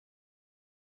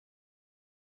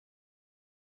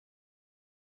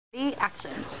The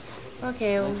action.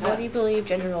 Okay, what do you believe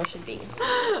gender roles should be?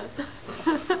 I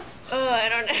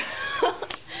don't know.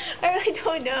 I really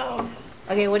don't know.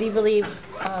 Okay, what do you believe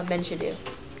men should do?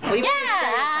 What do you believe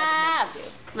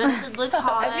Men should look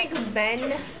hot. I think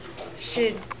men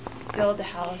should build a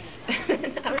house. I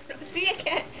don't know. See, I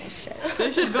can't. Oh, shit.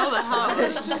 They should build a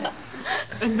house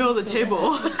and build a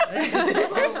table.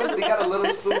 They got a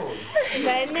little stool.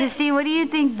 Christy, what do you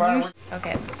think you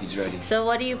Okay. He's ready. So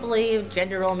what do you believe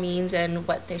gender role means and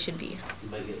what they should be?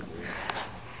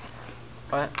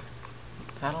 What?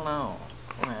 I don't know.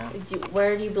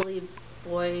 Where do you believe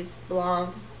boys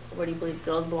belong? Where do you believe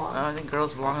girls belong? I think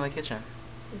girls belong in the kitchen.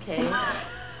 Okay.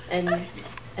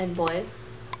 And boys?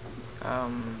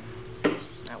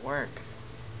 At work.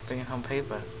 Bringing home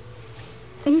paper.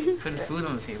 Putting food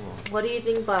on the table. What do you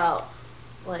think about,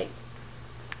 like,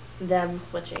 them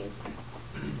switching?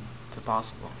 It's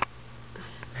impossible.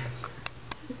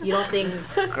 You don't think...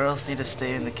 Girls need to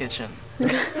stay in the kitchen.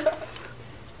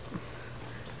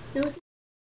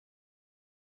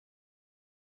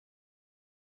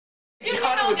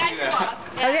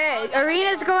 Okay,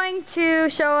 Arena's going to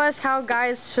show us how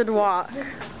guys should walk. You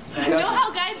know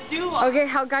how guys do walk. Okay,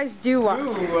 how guys do walk.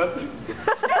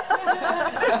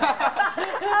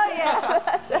 Oh yeah.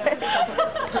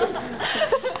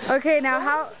 Okay, now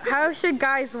how should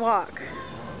guys walk?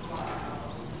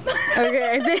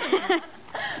 Okay,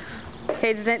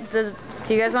 okay, do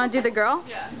you guys want to do the girl?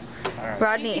 Yeah.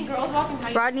 Rodney.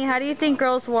 Rodney, how do you think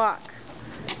girls walk?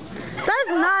 That's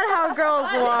not how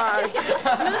girls walk. No,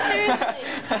 seriously.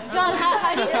 John,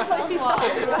 how do you think girls walk?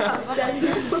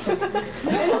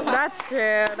 That's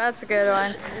true. That's a good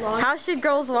one. How should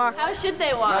girls walk? How should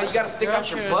they walk? No, you gotta stick out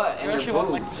your butt and your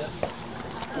boobs.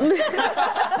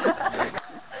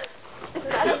 It's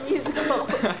not a musical.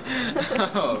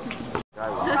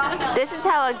 This is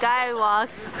how a guy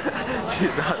walks.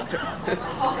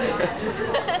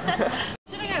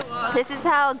 This is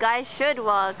how a guy should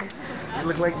walk. You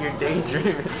look like you're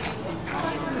daydreaming.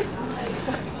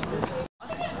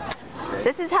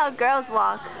 This is how girls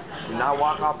walk. Do not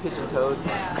walk all pigeon-toed.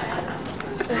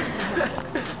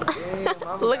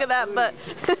 Look at that butt.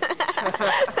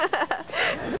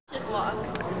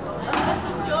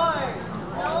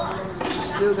 She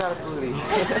still got a booty.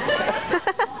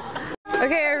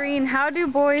 Okay, Irene, how do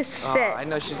boys sit? I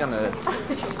know she's gonna...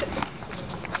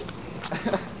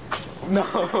 No.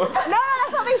 No,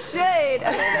 that's how they should.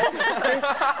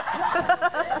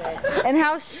 And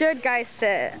how should guys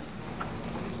sit?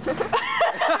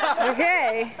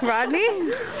 Okay,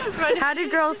 Rodney? How do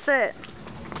girls sit?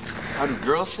 How do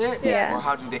girls sit? Yeah. Or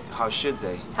how should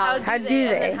they? How do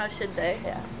they? How should they?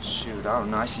 Yeah. Shoot, I don't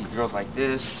know. I see girls like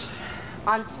this.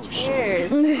 On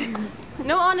chairs.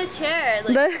 No, on a chair.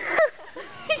 Like, The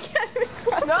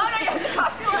no, you have to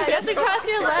cross your legs. You have to cross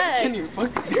your legs. Can you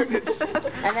fucking do this?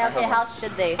 And then, okay, how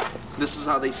should they? This is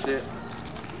how they sit.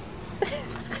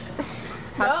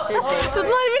 How should they? That's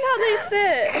not even how they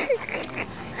sit.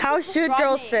 how should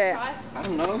girls sit? I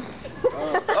don't know.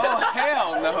 Oh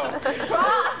hell no!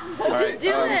 All right. do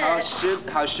it.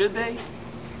 How should they?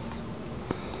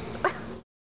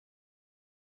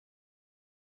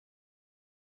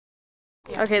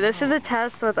 Okay, this is a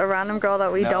test with a random girl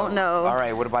that we don't know. All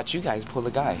right. What about you guys? Pull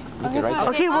the guy. Look it right there.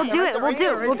 Okay, we'll do it. We'll do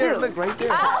it. We'll do it. Look right there.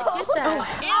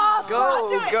 Go.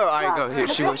 Go. All right, go. Here,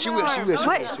 she will.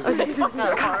 Wait. Hey,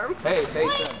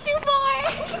 Too far.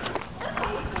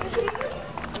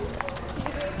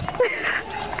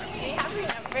 You have your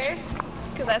number?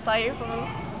 Because I saw you from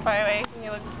far away and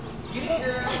you look...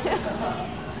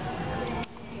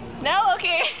 No?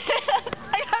 Okay.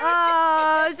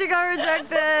 Oh, she got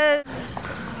rejected.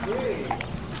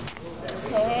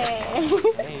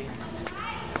 Hey.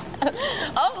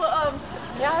 Oh,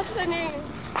 yeah, what's the name?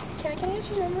 Can I get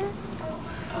your number?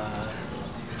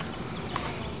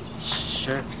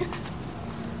 Sure.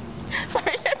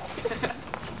 Sorry.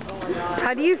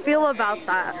 How do you feel about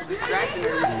that?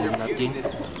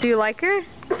 Do you like her?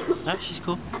 No, she's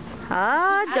cool.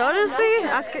 Ah, Jodeci?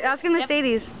 Ask him the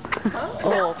Mercedes.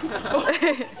 Oh.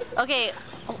 Okay,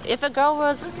 if a girl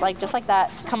was like just like that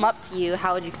come up to you,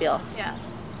 how would you feel? Yeah.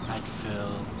 I'd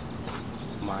feel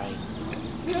my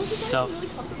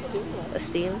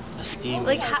Esteem? self-esteem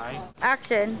Like, is high.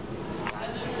 Action.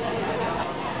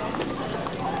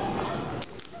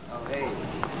 Oh, hey.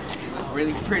 You look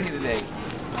really pretty today.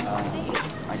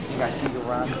 I think I see you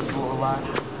around the school a lot.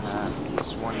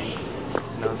 Just wanted to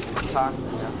talk, a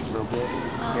little bit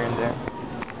here and there.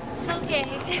 Okay.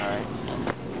 All right.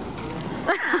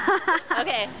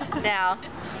 Okay, now,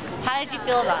 how did you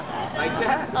feel about that? Like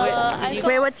that?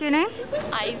 Wait, what's your name?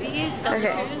 Ivy.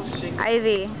 Okay.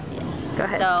 Ivy. Go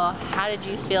ahead. So, how did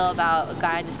you feel about a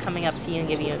guy just coming up to you and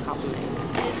giving you a compliment?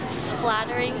 It's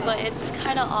flattering, but it's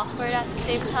kind of awkward at the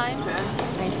same time.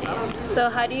 I see.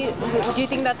 So do you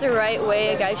think that's the right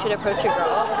way a guy should approach a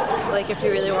girl? Like if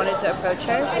you really wanted to approach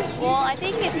her? Well, I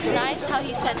think it's nice how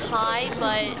he said hi,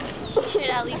 but he should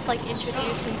at least like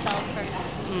introduce himself first.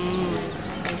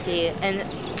 I see. And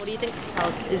what do you think?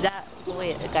 Is that the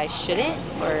way a guy shouldn't,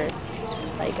 or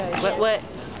like what?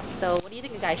 So what do you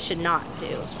think a guy should not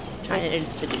do? Trying to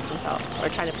introduce himself or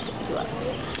trying to pick you up?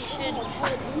 He should.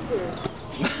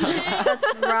 That's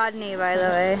Rodney, by the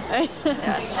way.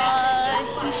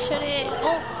 He shouldn't.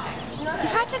 Well, he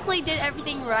practically did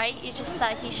everything right. It's just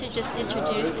that he should just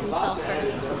introduce himself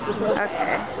first. Okay.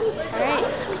 All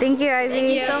right. Thank you, Ivy.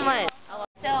 Thank you so much.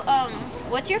 So,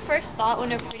 what's your first thought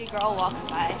when a pretty girl walks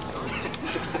by?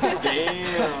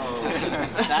 Damn.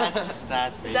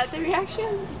 That's Is that the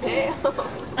reaction? Damn.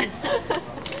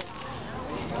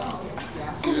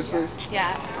 Seriously?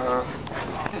 Yeah.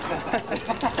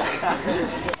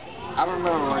 I don't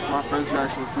know, like my first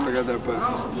reaction is to look at their butt.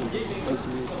 That's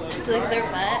me. To look at their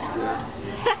butt? Yeah.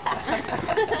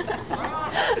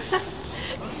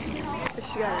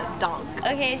 She got a donk.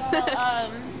 Okay, so, how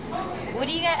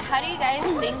do you guys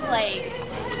think, like,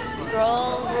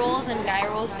 girl rules and guy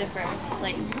rules differ?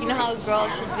 Like, you know how a girl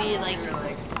should be, like,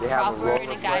 proper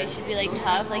and a guy should be, like,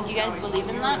 tough? Like, do you guys believe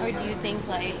in that, or do you think,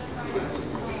 like,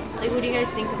 what do you guys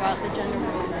think about the gender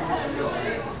roles?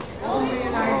 I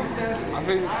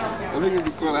think it'd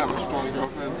be cool to have a strong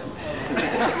girlfriend.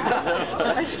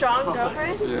 A strong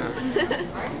girlfriend? Yeah.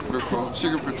 Pretty cool. She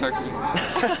could protect me.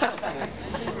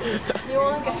 You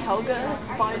want like a Helga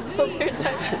bond filter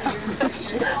type?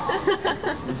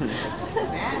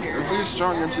 If she was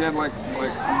strong and she had like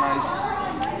nice,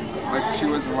 like she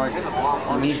wasn't like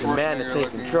Needs a man to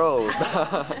take control.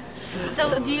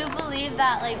 So, do you believe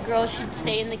that, like, girls should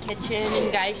stay in the kitchen and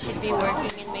guys should be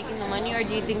working and making the money, or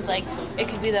do you think, like, it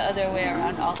could be the other way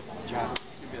around also? I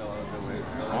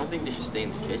don't think they should stay in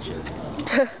the kitchen.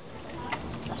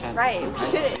 Right, we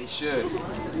shouldn't. They should.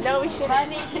 No, we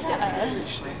shouldn't.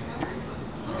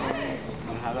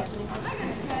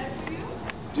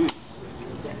 Dude.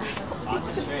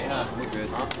 Straight up. We're good.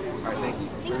 Alright, thank you.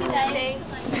 Thank you, guys.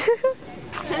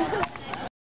 Thanks.